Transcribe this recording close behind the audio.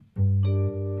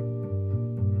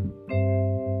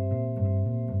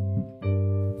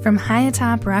From high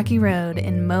atop Rocky Road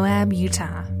in Moab,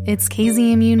 Utah, it's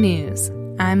KZMU News.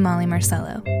 I'm Molly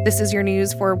Marcello. This is your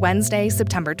news for Wednesday,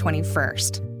 September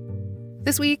 21st.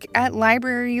 This week, at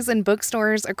libraries and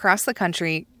bookstores across the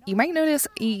country, you might notice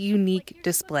a unique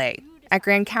display. At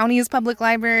Grand County's public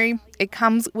library, it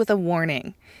comes with a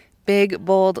warning. Big,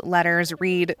 bold letters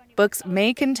read, "Books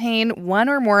may contain one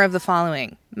or more of the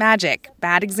following: magic,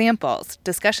 bad examples,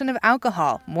 discussion of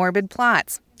alcohol, morbid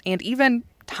plots, and even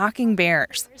talking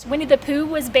bears." Winnie the Pooh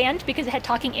was banned because it had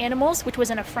talking animals, which was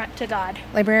an affront to God.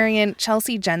 Librarian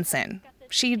Chelsea Jensen.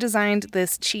 She designed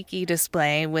this cheeky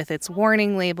display with its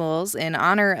warning labels in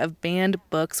honor of Banned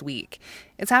Books Week.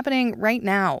 It's happening right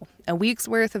now, a week's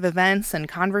worth of events and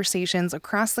conversations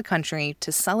across the country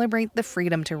to celebrate the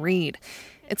freedom to read.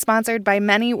 It's sponsored by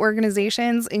many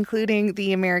organizations, including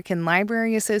the American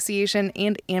Library Association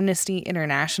and Amnesty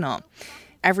International.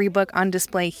 Every book on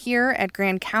display here at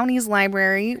Grand County's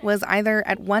library was either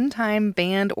at one time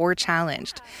banned or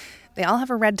challenged. They all have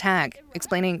a red tag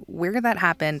explaining where that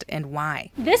happened and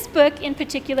why. This book in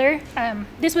particular,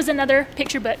 this was another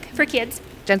picture book for kids.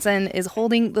 Jensen is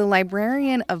holding The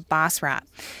Librarian of Basra.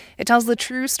 It tells the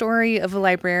true story of a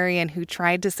librarian who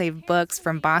tried to save books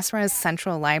from Basra's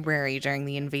central library during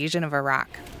the invasion of Iraq.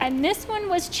 And this one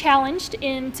was challenged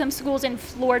in some schools in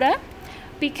Florida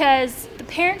because the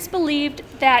parents believed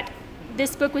that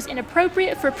this book was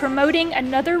inappropriate for promoting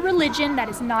another religion that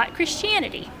is not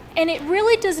Christianity. And it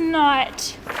really does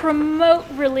not promote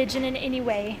religion in any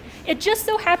way. It just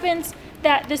so happens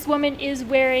that this woman is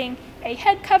wearing a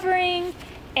head covering,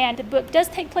 and the book does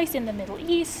take place in the Middle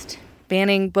East.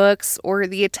 Banning books, or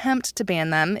the attempt to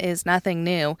ban them, is nothing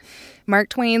new. Mark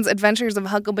Twain's Adventures of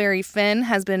Huckleberry Finn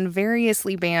has been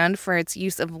variously banned for its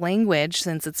use of language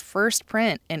since its first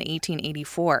print in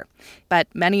 1884. But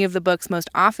many of the books most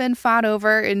often fought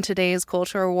over in today's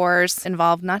cultural wars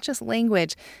involve not just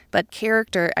language, but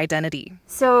character identity.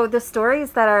 So the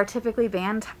stories that are typically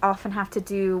banned often have to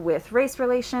do with race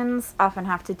relations, often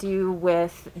have to do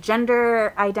with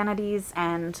gender identities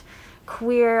and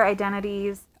queer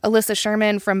identities. Alyssa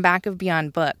Sherman from Back of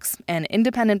Beyond Books, an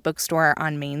independent bookstore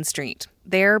on Main Street.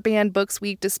 Their Banned Books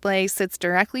Week display sits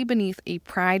directly beneath a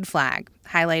pride flag,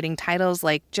 highlighting titles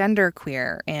like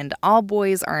Genderqueer and All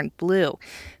Boys Aren't Blue,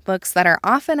 books that are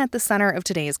often at the center of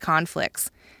today's conflicts.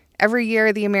 Every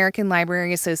year, the American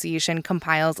Library Association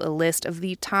compiles a list of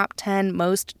the top 10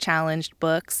 most challenged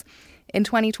books. In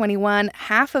 2021,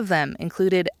 half of them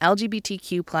included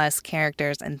LGBTQ+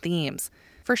 characters and themes.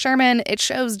 For Sherman, it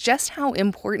shows just how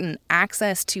important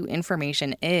access to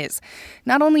information is,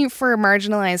 not only for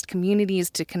marginalized communities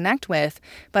to connect with,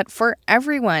 but for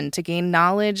everyone to gain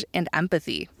knowledge and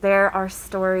empathy. There are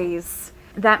stories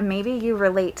that maybe you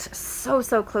relate so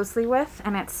closely with,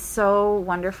 and it's so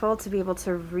wonderful to be able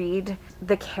to read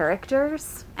the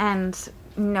characters and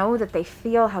know that they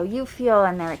feel how you feel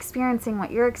and they're experiencing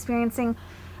what you're experiencing.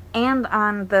 And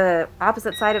on the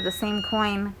opposite side of the same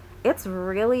coin, it's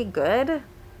really good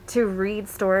to read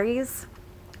stories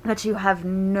that you have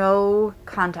no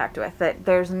contact with, that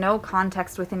there's no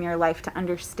context within your life to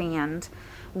understand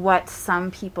what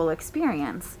some people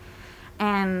experience.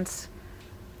 And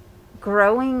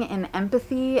growing in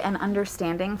empathy and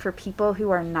understanding for people who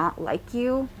are not like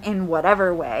you in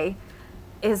whatever way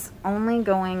is only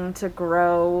going to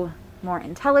grow more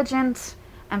intelligent,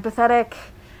 empathetic,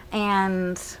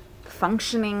 and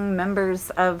functioning members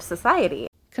of society.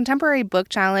 Contemporary book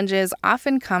challenges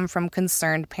often come from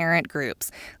concerned parent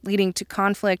groups, leading to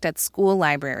conflict at school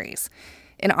libraries.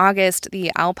 In August,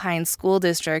 the Alpine School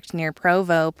District near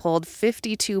Provo pulled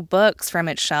 52 books from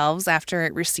its shelves after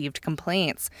it received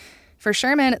complaints. For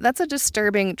Sherman, that's a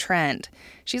disturbing trend.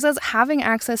 She says having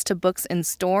access to books in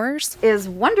stores is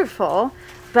wonderful,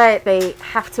 but they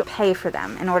have to pay for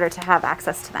them in order to have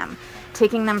access to them.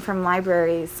 Taking them from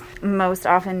libraries most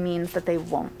often means that they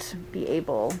won't be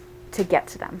able to get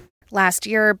to them. Last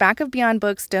year, Back of Beyond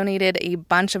Books donated a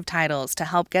bunch of titles to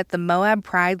help get the Moab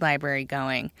Pride Library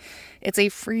going. It's a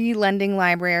free lending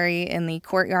library in the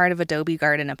courtyard of Adobe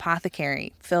Garden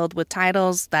Apothecary, filled with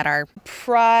titles that are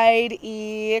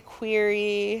pride-y,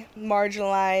 queer-y,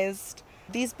 marginalized.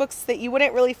 These books that you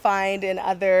wouldn't really find in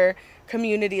other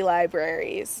community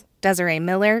libraries. Desiree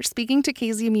Miller speaking to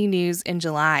KZMU News in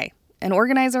July. An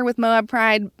organizer with Moab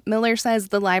Pride, Miller says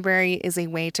the library is a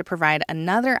way to provide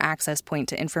another access point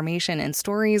to information and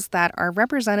stories that are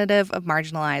representative of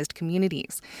marginalized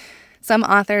communities. Some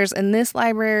authors in this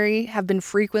library have been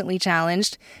frequently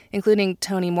challenged, including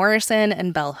Toni Morrison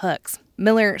and Bell Hooks.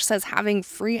 Miller says having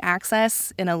free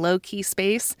access in a low-key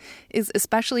space is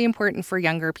especially important for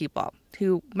younger people,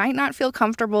 who might not feel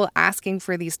comfortable asking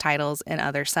for these titles in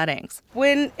other settings.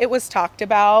 When it was talked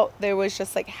about, there was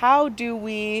just like, how do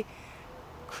we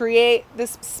create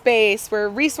this space where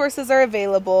resources are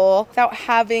available without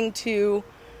having to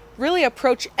really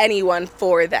approach anyone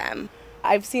for them?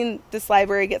 I've seen this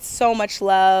library get so much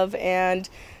love, and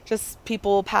just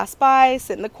people pass by,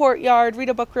 sit in the courtyard, read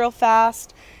a book real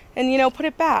fast, and, put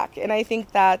it back. And I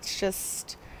think that's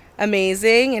just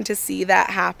amazing, and to see that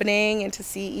happening, and to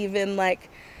see even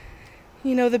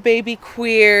the baby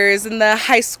queers and the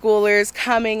high schoolers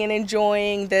coming and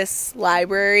enjoying this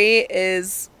library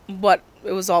is what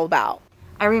it was all about.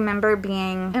 I remember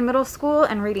being in middle school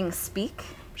and reading Speak.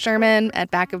 Sherman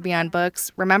at Back of Beyond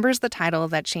Books remembers the title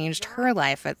that changed her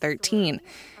life at 13,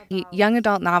 the young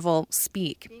adult novel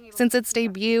Speak. Since its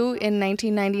debut in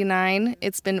 1999,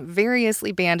 it's been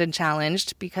variously banned and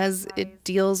challenged because it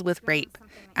deals with rape.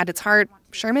 At its heart,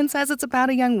 Sherman says it's about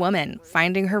a young woman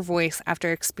finding her voice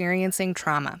after experiencing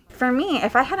trauma. For me,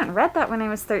 if I hadn't read that when I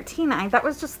was 13, that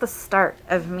was just the start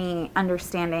of me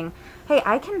understanding, hey,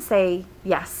 I can say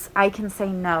yes, I can say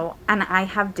no, and I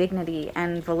have dignity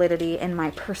and validity in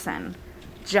my person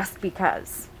just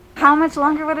because. How much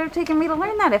longer would it have taken me to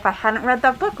learn that if I hadn't read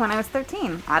that book when I was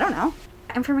 13? I don't know.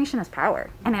 Information is power,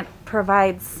 and it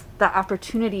provides the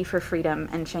opportunity for freedom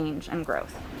and change and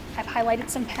growth. I've highlighted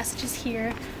some passages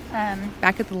here.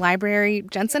 Back at the library,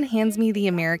 Jensen hands me the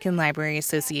American Library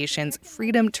Association's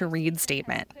Freedom to Read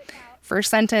statement. First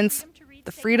sentence,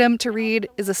 the freedom to read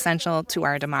is essential to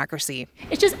our democracy.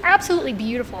 It's just absolutely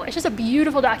beautiful. It's just a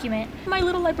beautiful document. My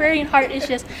little librarian heart is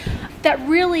just, that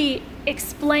really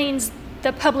explains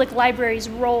the public library's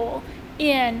role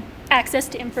in access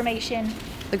to information.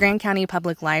 The Grand County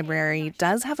Public Library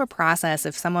does have a process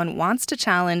if someone wants to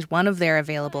challenge one of their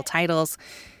available titles.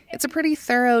 It's a pretty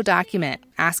thorough document,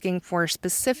 asking for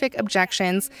specific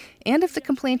objections and if the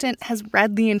complainant has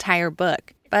read the entire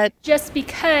book. But just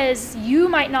because you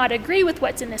might not agree with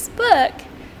what's in this book,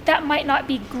 that might not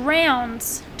be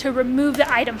grounds to remove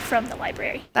the item from the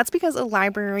library. That's because a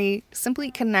library simply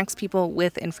connects people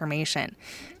with information.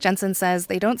 Jensen says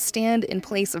they don't stand in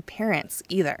place of parents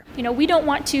either. We don't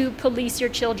want to police your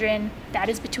children. That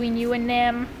is between you and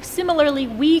them. Similarly,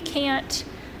 we can't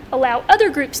allow other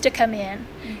groups to come in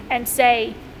and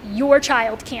say, your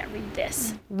child can't read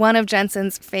this. One of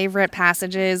Jensen's favorite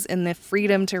passages in the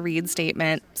Freedom to Read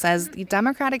statement says the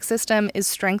democratic system is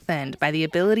strengthened by the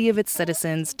ability of its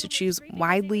citizens to choose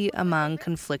widely among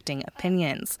conflicting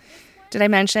opinions. Did I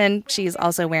mention she's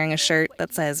also wearing a shirt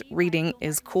that says reading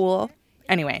is cool?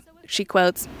 Anyway, she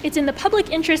quotes, "It's in the public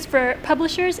interest for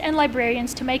publishers and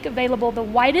librarians to make available the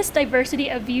widest diversity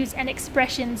of views and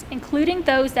expressions, including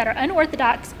those that are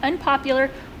unorthodox, unpopular,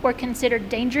 or considered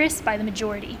dangerous by the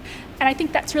majority." And I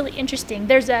think that's really interesting.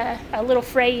 There's a little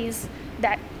phrase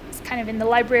that's kind of in the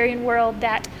librarian world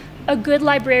that a good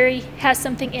library has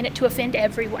something in it to offend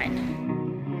everyone.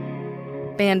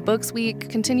 Banned Books Week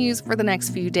continues for the next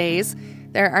few days.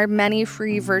 There are many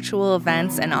free virtual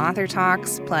events and author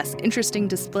talks, plus interesting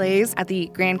displays at the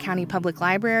Grand County Public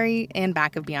Library and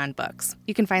Back of Beyond Books.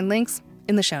 You can find links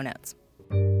in the show notes.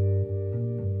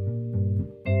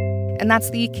 And that's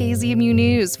the KZMU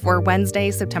News for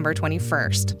Wednesday, September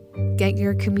 21st. Get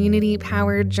your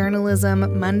community-powered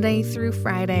journalism Monday through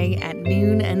Friday at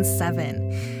noon and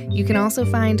 7. You can also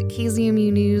find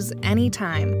KZMU News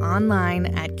anytime online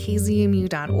at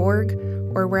kzmu.org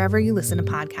or wherever you listen to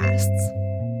podcasts.